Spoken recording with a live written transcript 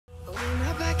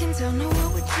can tell now what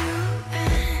we're doing.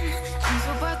 Things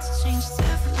are about to change, it's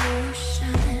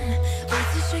evolution. About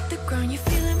to shake the ground, you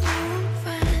feel it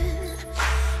moving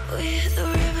with the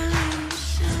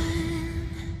revolution.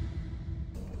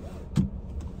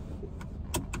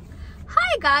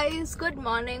 Hi guys, good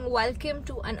morning. Welcome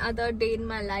to another day in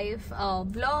my life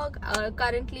vlog.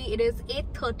 Currently it is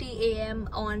 8:30 a.m.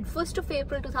 on 1st of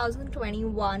April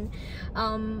 2021.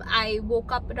 I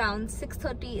woke up around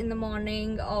 6:30 in the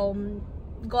morning,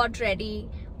 got ready,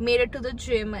 made it to the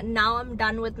gym. Now I'm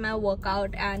done with my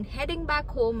workout and heading back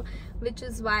home, which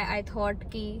is why I thought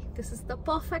ki this is the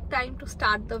perfect time to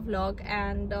start the vlog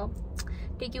and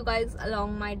take you guys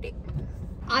along my day.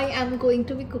 I am going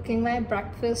to be cooking my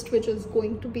breakfast, which is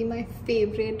going to be my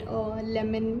favorite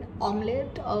lemon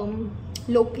omelette.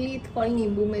 Locally it's called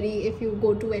Nimbu Mari if you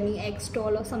go to any egg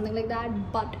stall or something like that,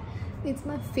 but it's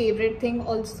my favorite thing.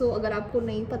 Also, अगर आपको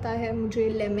नहीं पता है, मुझे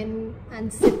lemon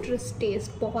and citrus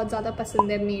taste बहुत ज़्यादा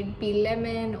पसंद है. May it be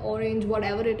lemon, orange,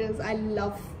 whatever it is, I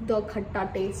love the खट्टा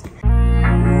taste.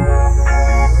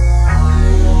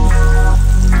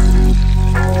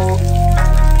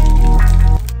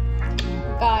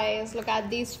 Guys, look at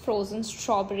these frozen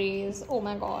strawberries. Oh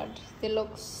my god, they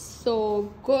look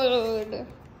so good.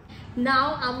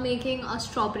 Now I'm making a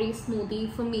strawberry smoothie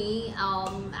for me.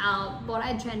 What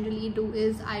I generally do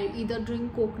is I either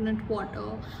drink coconut water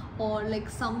or like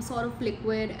some sort of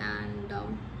liquid, and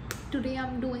today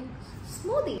I'm doing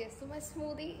smoothie. Okay, so my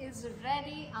smoothie is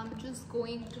ready. I'm just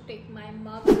going to take my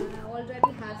mug and I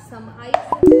already have some ice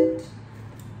in it.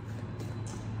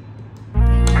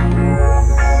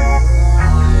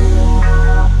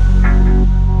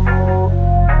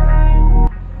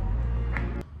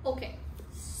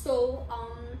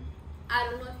 I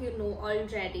don't know if you know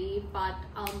already, but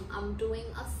I'm doing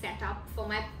a setup for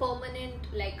my permanent,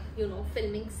 like, you know,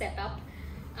 filming setup,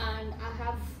 and I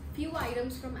have few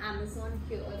items from Amazon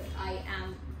here.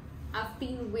 I've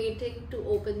been waiting to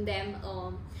open them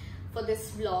for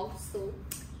this vlog, so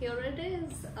here it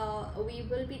is. We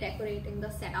will be decorating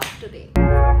the setup today.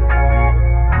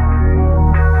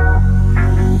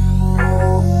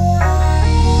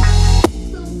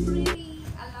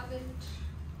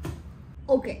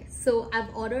 Okay, so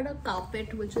I've ordered a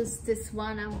carpet, which is this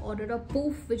one. I've ordered a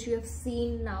POUF, which you have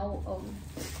seen now.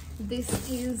 This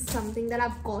is something that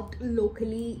I've got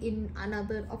locally in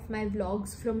another of my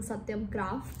vlogs from Satyam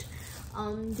Craft.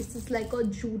 This is like a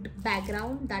jute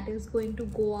background that is going to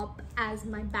go up as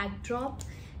my backdrop.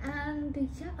 And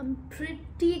yeah, I'm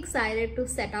pretty excited to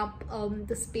set up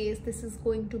the space. This is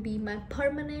going to be my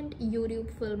permanent YouTube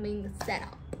filming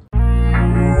setup.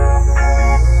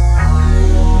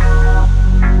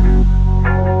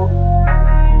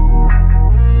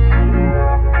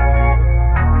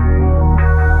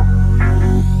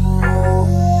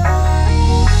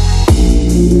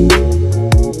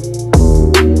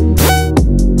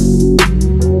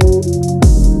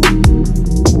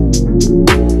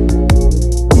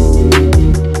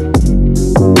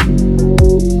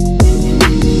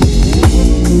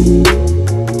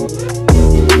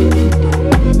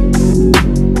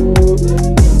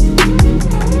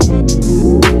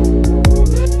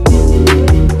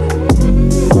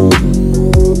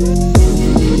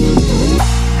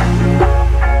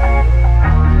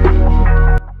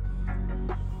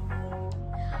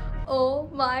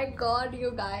 God,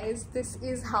 you guys, this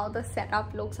is how the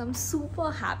setup looks. I'm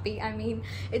super happy. I mean,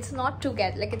 it's not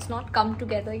together, like it's not come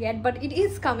together yet, but it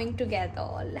is coming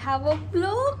together. Have a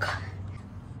look.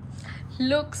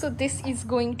 So this is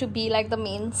going to be like the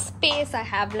main space. I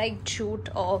have like jute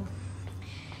or,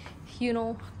 you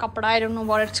know, kapda, I don't know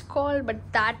what it's called, but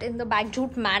that in the back,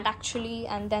 jute mat actually,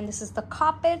 and then this is the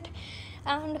carpet,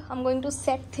 and I'm going to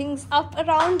set things up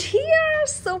around here.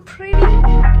 So pretty.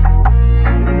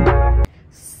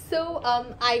 So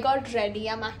I got ready.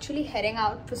 I'm actually heading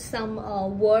out for some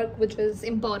work which is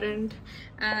important,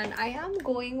 and I am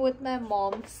going with my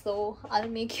mom, so I'll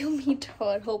make you meet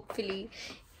her hopefully.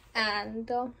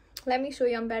 And let me show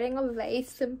you. I'm wearing a very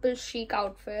simple chic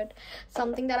outfit,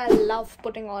 something that I love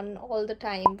putting on all the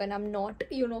time when I'm not,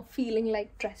 you know, feeling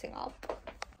like dressing up.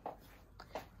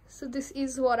 So this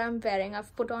is what I'm wearing.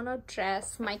 I've put on a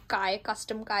dress, my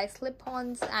custom Kai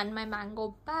slip-ons, and my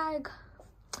mango bag.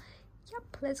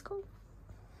 Yep, let's go.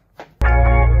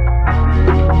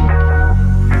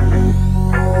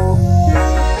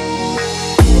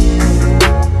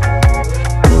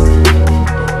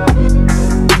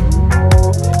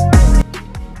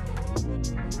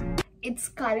 It's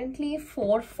currently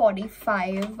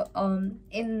 4:45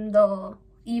 in the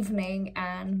evening,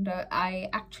 and I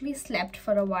actually slept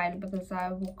for a while because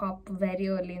I woke up very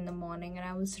early in the morning and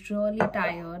I was really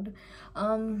tired.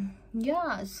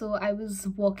 Yeah, so I was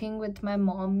working with my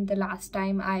mom the last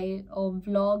time I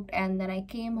vlogged, and then I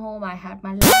came home, I had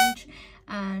my lunch,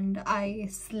 and I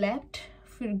slept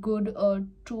for good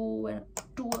 2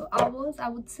 hours, I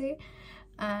would say.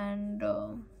 And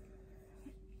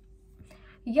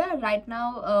yeah, right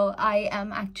now I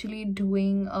am actually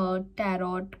doing a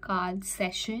tarot card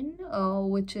session,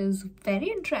 which is very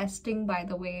interesting, by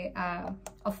the way.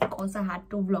 Of course I had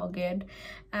to vlog it,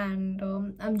 and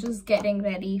I'm just getting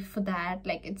ready for that.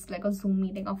 Like, it's like a Zoom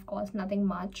meeting, of course, nothing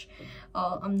much.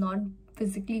 I'm not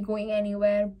physically going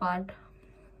anywhere, but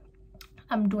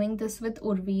I'm doing this with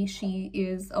Urvi. She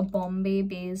is a Bombay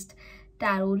based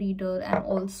tarot reader and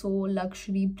also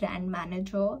luxury brand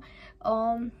manager,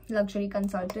 luxury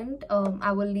consultant.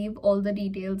 I will leave all the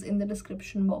details in the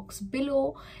description box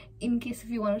below in case if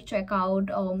you want to check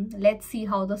out. Let's see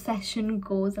how the session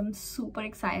goes. I'm super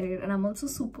excited and I'm also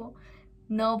super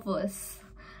nervous.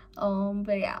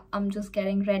 But yeah, I'm just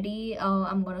getting ready.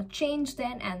 I'm gonna change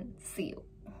then and see you.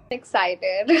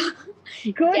 Excited.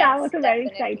 Good. Yes, I'm also very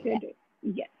definitely. excited.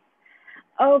 Yes.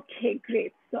 Okay,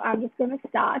 great. So I'm just going to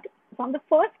start. So on the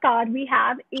first card we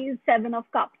have is Seven of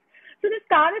Cups. So this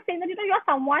card is saying that you're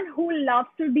someone who loves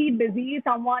to be busy,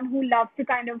 someone who loves to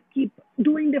kind of keep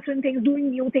doing different things,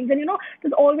 doing new things, and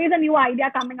there's always a new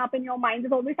idea coming up in your mind.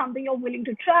 There's always something you're willing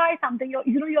to try, something you're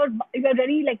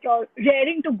very like you're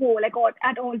raring to go like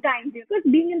at all times. Because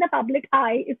being in the public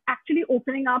eye is actually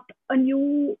opening up a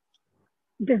new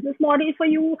business model for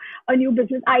you, a new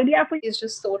business idea for you. It's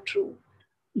just so true.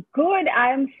 Good.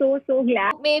 I am so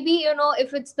glad. Maybe,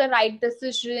 if it's the right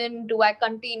decision, do I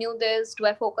continue this? Do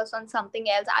I focus on something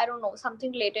else? I don't know,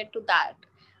 something related to that.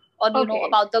 Or, Okay.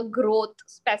 About the growth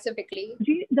specifically.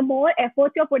 The more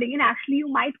effort you're putting in, actually, you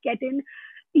might get in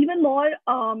even more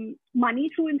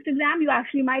money through Instagram. You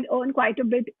actually might earn quite a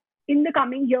bit in the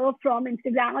coming year from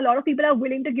Instagram. A lot of people are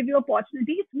willing to give you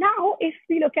opportunities. Now, if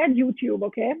we look at YouTube,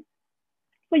 okay?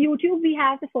 For YouTube, we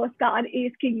have the first card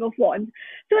is King of Wands.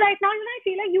 So right now, I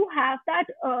feel like you have that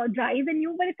drive in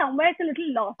you, but somewhere it's a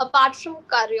little lost. Apart from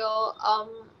career, I'm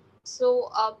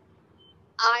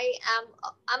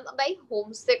very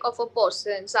homesick of a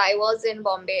person. So I was in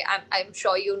Bombay, I'm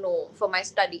sure you know, for my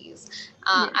studies,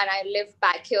 Yes. and I live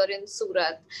back here in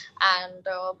Surat, and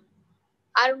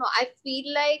I don't know, I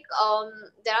feel like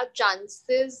there are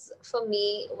chances for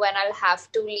me when I'll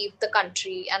have to leave the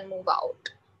country and move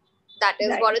out. That is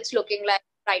Right. what it's looking like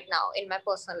right now in my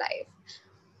personal life.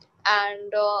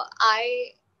 And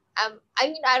I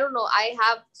don't know, I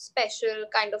have special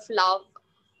kind of love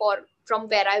from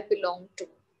where I belong to.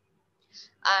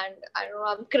 And I don't know,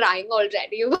 I'm crying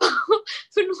already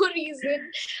for no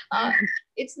reason.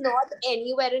 It's not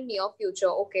anywhere in near future,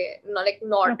 okay? Not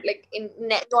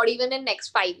even in next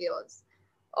 5 years.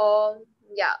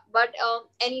 Yeah, but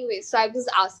anyway, so I was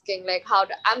asking like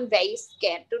I'm very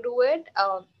scared to do it,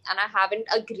 and I haven't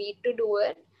agreed to do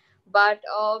it, but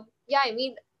yeah, I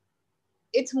mean,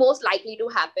 it's most likely to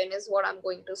happen is what I'm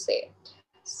going to say.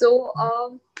 So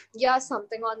yeah,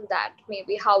 something on that,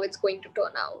 maybe how it's going to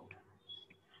turn out.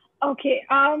 Okay.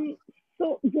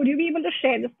 So would you be able to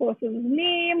share this person's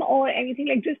name or anything,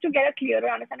 like just to get a clearer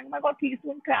understanding? Oh my God, please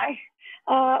don't cry.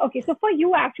 Okay. So for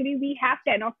you, actually, we have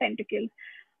 10 of Pentacles.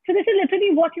 So this is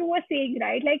literally what you were saying,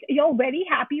 right? Like, you're very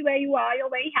happy where you are. You're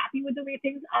very happy with the way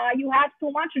things are. You have so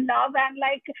much love, and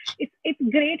like it's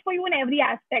great for you in every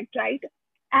aspect, right?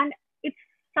 And it's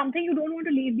something you don't want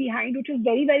to leave behind, which is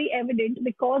very, very evident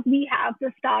because we have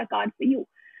the Star card for you.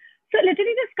 So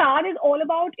literally this card is all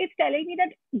about, it's telling me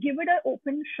that give it an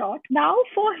open shot. Now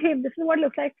for him, this is what it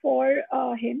looks like for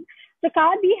him. The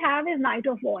card we have is Knight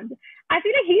of Wands. I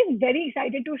feel like he's very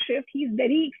excited to shift. He's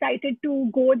very excited to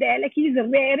go there. Like, he's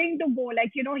raring to go.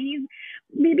 Like, he's,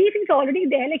 maybe if he's already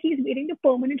there, like he's waiting to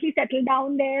permanently settle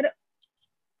down there.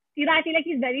 I feel like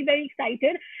he's very, very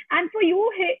excited. And for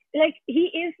you, he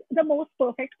is the most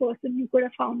perfect person you could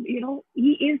have found.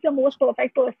 He is the most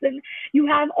perfect person. You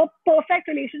have a perfect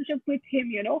relationship with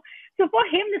him, So for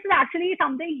him, this is actually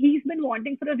something he's been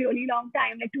wanting for a really long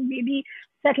time, like to maybe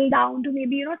settle down, to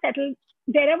maybe, settle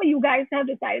wherever you guys have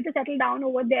decided to settle down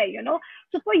over there,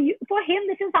 So for him,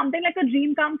 this is something like a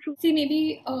dream come true. See,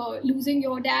 maybe losing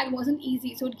your dad wasn't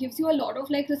easy, so it gives you a lot of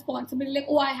like responsibility, like,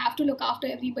 oh, I have to look after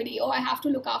everybody, or I have to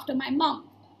look after my mom,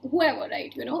 whoever,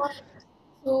 right?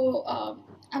 So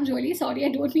I'm really sorry, I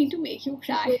don't mean to make you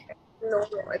cry. No,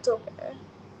 it's okay.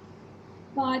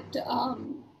 But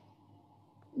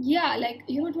yeah, like,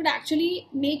 it would actually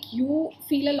make you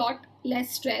feel a lot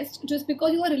less stressed just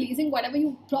because you are releasing whatever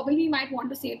you probably might want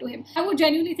to say to him. I would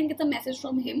genuinely think it's a message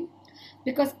from him,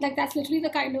 because like that's literally the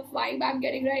kind of vibe I'm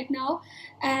getting right now.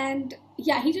 And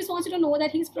yeah, he just wants you to know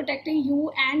that he's protecting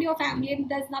you and your family, and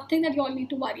there's nothing that you all need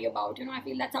to worry about. You know, I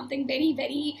feel that's something very,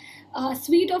 very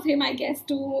sweet of him, I guess,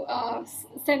 to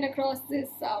send across this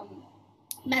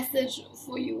message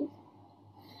for you.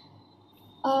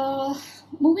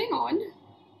 Moving on.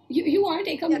 You want to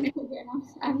take a minute again?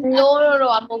 No,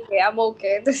 I'm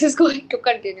okay. This is going to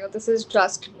continue. This is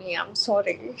just me. I'm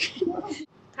sorry.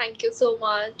 Thank you so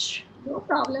much. No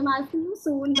problem. I'll see you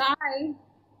soon. Bye.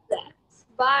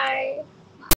 Bye.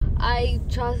 I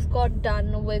just got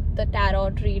done with the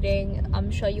tarot reading.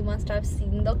 I'm sure you must have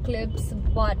seen the clips,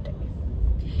 but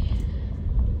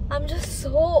I'm just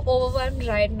so overwhelmed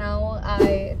right now.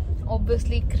 I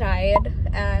obviously cried,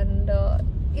 and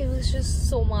it was just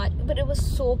so much, but it was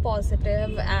so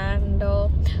positive. And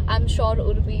I'm sure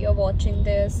Urvi, you're watching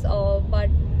this, but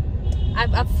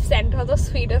I've sent her the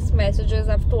sweetest messages,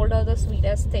 I've told her the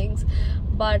sweetest things,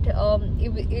 but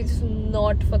it's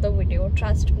not for the video,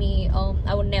 trust me.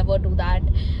 I would never do that.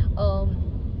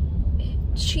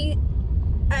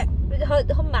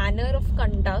 Her manner of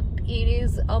conduct, it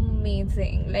is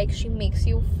amazing. Like, she makes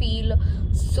you feel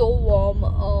so warm,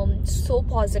 so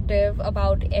positive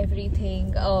about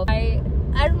everything. I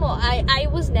don't know, I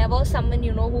was never someone,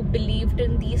 you know, who believed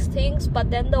in these things,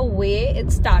 but then the way it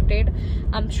started,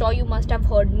 I'm sure you must have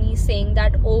heard me saying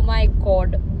that, oh my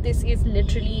god, this is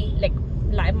literally like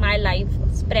my life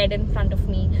spread in front of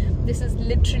me. This is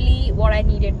literally what I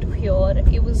needed to hear.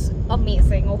 It was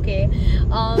amazing. Okay,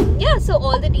 yeah, so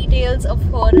all the details of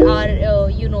her are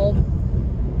you know,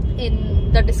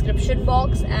 in the description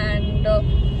box. And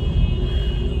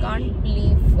can't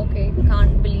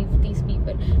believe these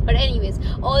people, but anyways,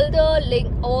 all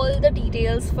the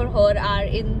details for her are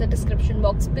in the description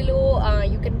box below.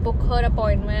 You can book her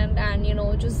appointment, and you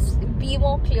know, just be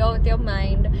more clear with your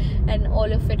mind and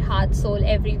all of it, heart, soul,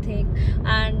 everything.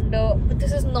 And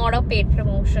this is not a paid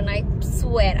promotion, I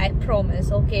swear, I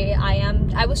promise. Okay,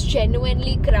 I was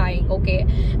genuinely crying. Okay,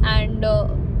 and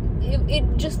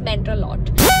it just meant a lot.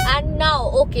 And now,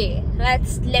 okay,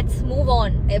 let's move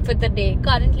on for the day.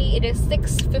 Currently it is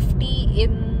 6:50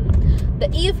 in the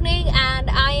evening, and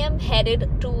I am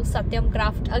headed to Satyam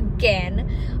Craft again.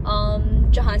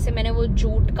 जहाँ से मैंने वो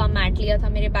jute का mat लिया था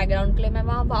मेरे background के लिए, मैं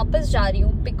वहाँ वापस जा रही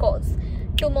हूँ, because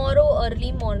tomorrow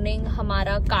early morning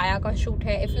हमारा काया का शूट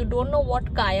है. If you don't know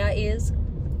what Kaya is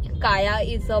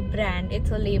a brand,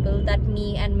 it's a label that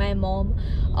me and my mom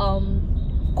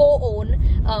co-own.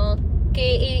 K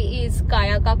is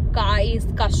Kaya, Ka is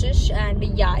Kashish, and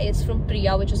Ya is from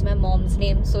Priya, which is my mom's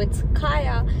name. So it's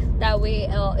Kaya. That way,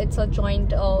 it's a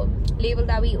joint label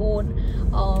that we own.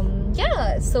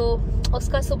 Yeah, so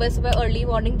uska subah early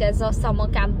morning there's a summer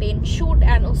campaign shoot,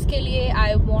 and uske liye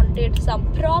I wanted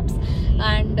some props.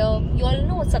 And you all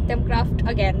know Satyam Craft,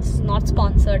 again, it's not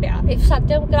sponsored. Yeah, if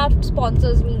Satyam Craft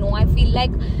sponsors me, no, I feel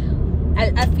like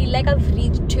I've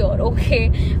reached here.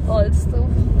 Okay, also,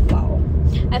 wow,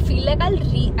 I feel like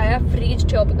I have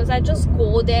reached here because I just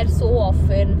go there so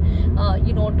often,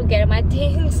 you know, to get my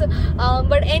things.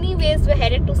 But anyways, we're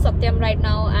headed to Satyam right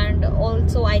now, and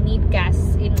also I need gas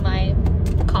in my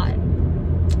car.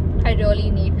 I really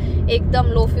need.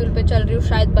 एकदम low fuel पे चल रही हूँ,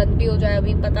 शायद बंद भी हो जाए,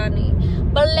 अभी पता नहीं.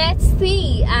 But let's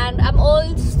see. And I'm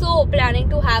also planning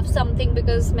to have something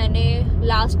because मैंने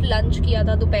last lunch किया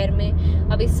था दोपहर में.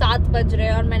 अभी 7 बज रहे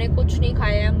हैं और मैंने कुछ नहीं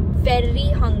खाया. I'm very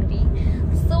hungry.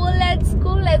 So let's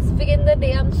go. Let's begin the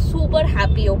day. I'm super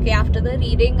happy. Okay, after the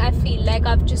reading, I feel like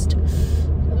I'm just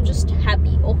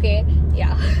happy. Okay,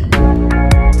 yeah.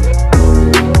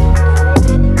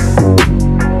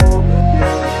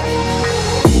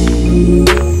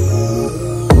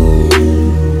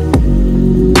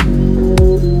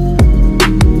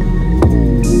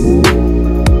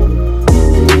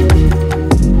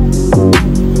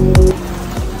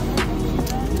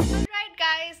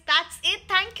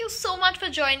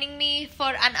 Joining me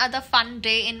for another fun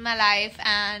day in my life.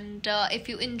 And if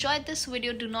you enjoyed this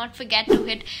video, do not forget to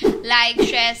hit like,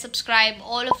 share, subscribe,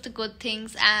 all of the good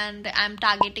things. And I'm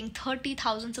targeting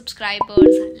 30,000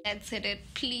 subscribers. Let's hit it,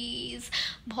 please.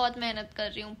 बहुत मेहनत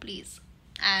कर रही हूँ, please.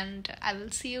 And I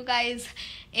will see you guys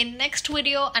in next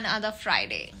video, another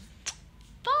Friday.